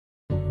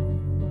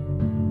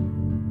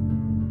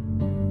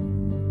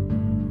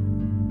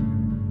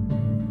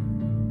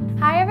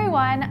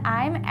everyone,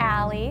 I'm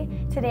Allie.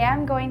 Today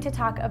I'm going to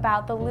talk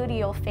about the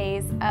luteal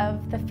phase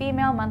of the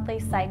female monthly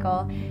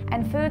cycle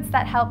and foods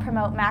that help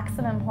promote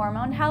maximum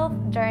hormone health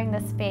during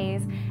this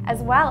phase,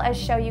 as well as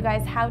show you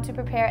guys how to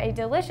prepare a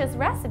delicious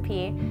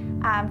recipe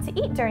to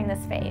eat during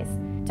this phase.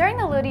 During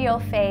the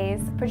luteal phase,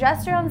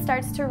 progesterone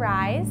starts to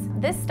rise.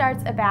 This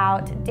starts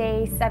about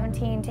day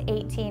 17 to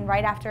 18,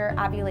 right after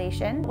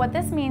ovulation. What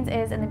this means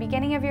is in the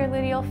beginning of your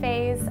luteal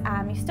phase,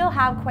 you still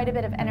have quite a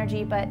bit of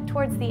energy, but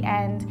towards the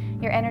end,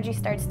 your energy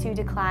starts to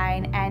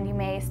decline and you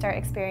may start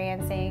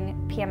experiencing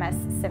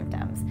PMS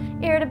symptoms.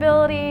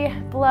 Irritability,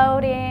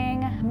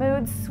 bloating,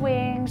 mood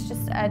swings,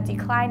 just a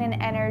decline in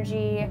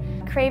energy,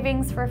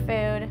 cravings for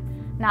food.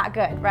 Not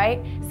good,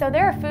 right? So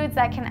there are foods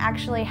that can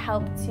actually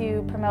help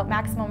to promote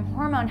maximum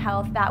hormone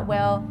health that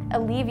will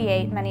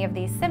alleviate many of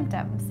these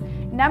symptoms.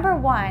 Number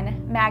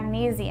one,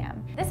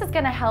 magnesium. This is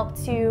going to help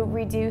to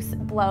reduce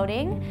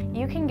bloating.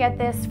 You can get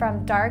this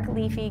from dark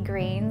leafy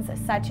greens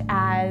such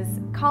as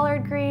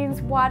collard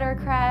greens,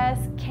 watercress,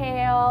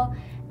 kale,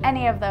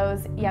 any of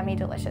those yummy,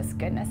 delicious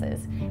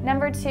goodnesses.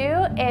 Number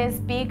two is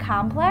B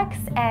complex,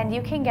 and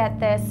you can get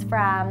this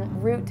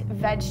from root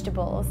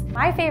vegetables.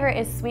 My favorite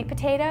is sweet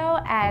potato,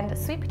 and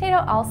sweet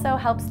potato also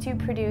helps to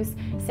produce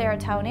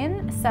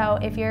serotonin. So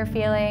if you're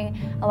feeling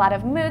a lot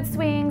of mood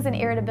swings and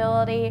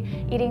irritability,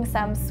 eating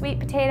some sweet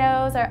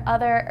potatoes or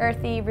other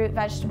earthy root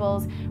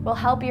vegetables will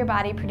help your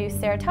body produce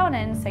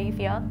serotonin so you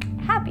feel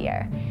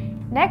happier.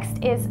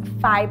 Next is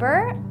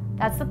fiber.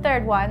 That's the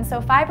third one. So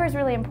fiber is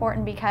really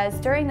important because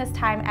during this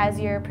time as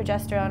your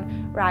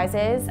progesterone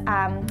rises,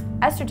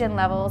 estrogen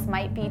levels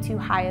might be too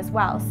high as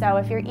well. So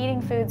if you're eating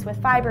foods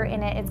with fiber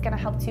in it, it's going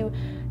to help to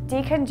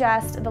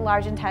decongest the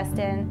large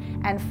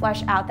intestine and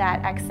flush out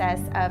that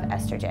excess of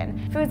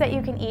estrogen. Foods that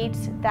you can eat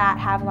that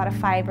have a lot of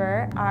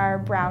fiber are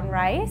brown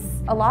rice,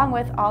 along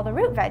with all the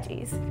root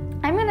veggies.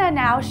 I'm gonna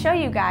now show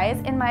you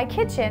guys in my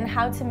kitchen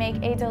how to make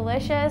a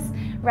delicious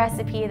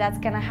recipe that's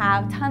gonna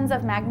have tons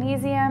of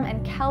magnesium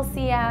and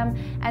calcium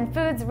and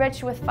foods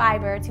rich with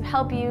fiber to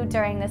help you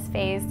during this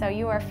phase so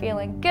you are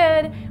feeling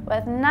good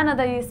with none of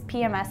these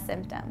PMS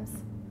symptoms.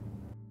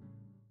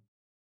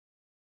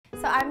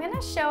 So I'm going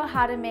to show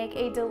how to make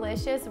a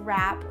delicious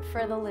wrap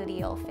for the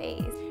luteal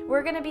phase.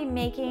 We're going to be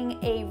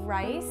making a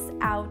rice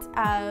out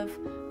of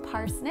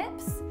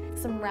parsnips,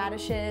 some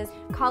radishes,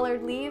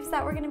 collard leaves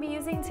that we're going to be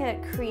using to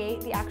create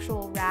the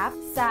actual wrap,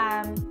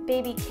 some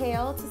baby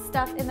kale to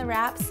stuff in the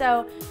wrap.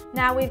 So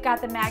now we've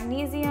got the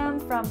magnesium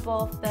from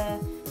both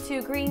the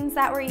two greens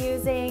that we're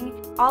using.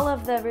 All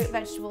of the root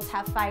vegetables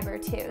have fiber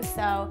too.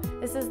 So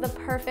this is the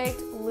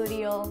perfect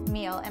luteal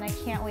meal and I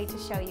can't wait to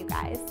show you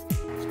guys.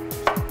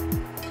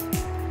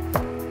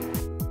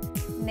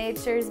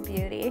 Nature's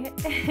beauty.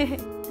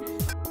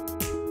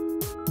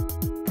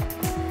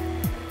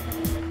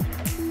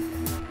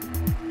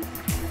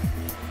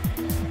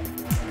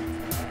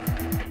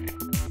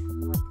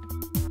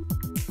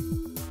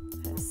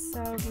 That's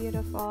so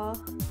beautiful.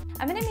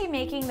 I'm going to be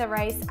making the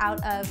rice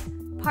out of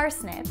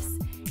parsnips.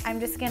 I'm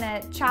just going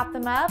to chop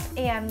them up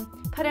and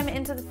put them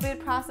into the food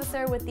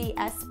processor with the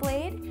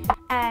S-blade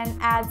and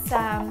add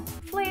some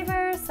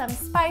flavors, some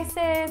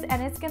spices,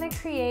 and it's going to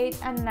create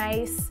a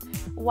nice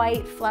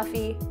white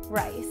fluffy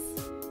rice.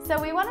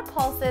 So we want to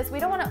pulse this. We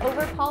don't want to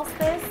over pulse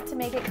this to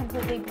make it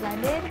completely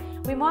blended.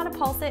 We want to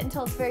pulse it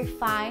until it's very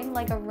fine,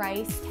 like a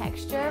rice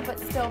texture, but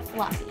still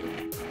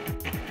fluffy.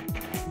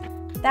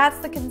 That's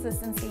the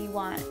consistency you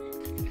want.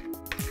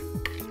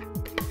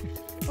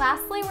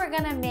 Lastly, we're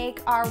going to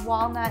make our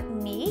walnut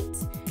meat.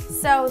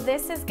 So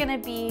this is going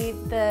to be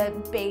the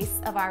base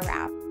of our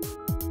wrap.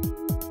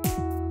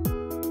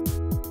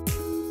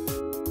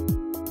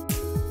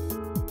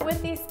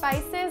 With these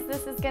spices,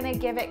 this is going to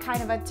give it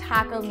kind of a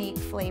taco meat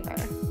flavor.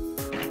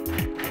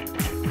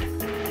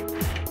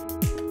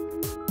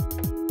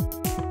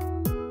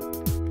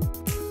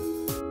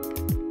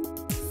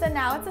 So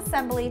now it's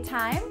assembly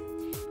time.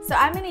 So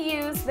I'm going to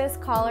use this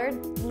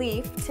collard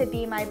leaf to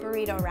be my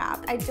burrito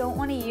wrap. I don't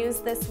want to use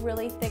this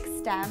really thick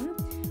stem,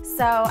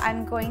 so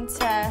I'm going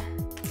to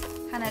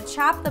kind of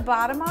chop the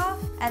bottom off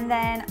and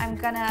then I'm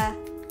going to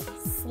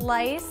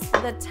slice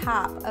the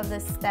top of the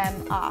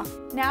stem off.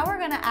 Now we're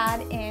going to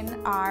add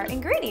in our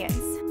ingredients.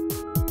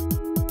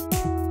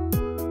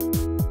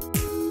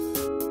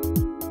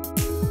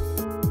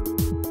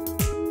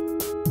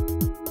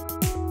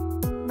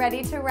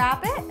 Ready to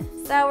wrap it?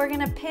 So we're going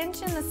to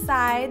pinch in the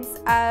sides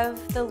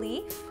of the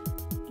leaf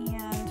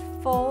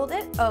and fold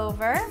it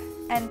over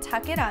and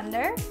tuck it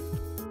under.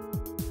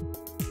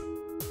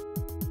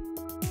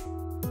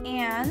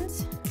 And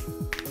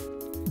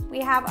we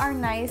have our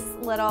nice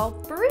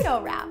little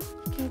burrito wrap.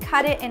 You can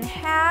cut it in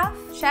half.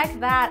 Check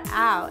that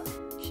out.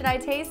 Should I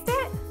taste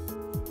it?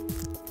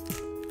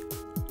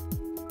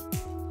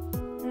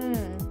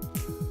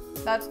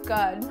 That's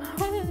good.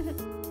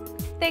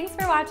 Thanks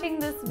for watching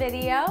this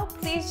video.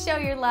 Please show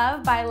your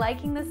love by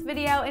liking this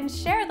video and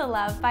share the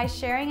love by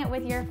sharing it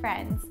with your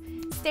friends.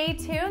 Stay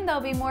tuned,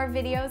 there'll be more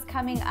videos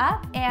coming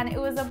up, and it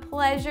was a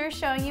pleasure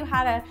showing you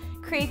how to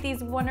create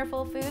these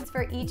wonderful foods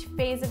for each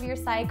phase of your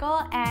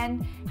cycle,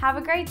 and have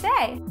a great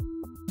day.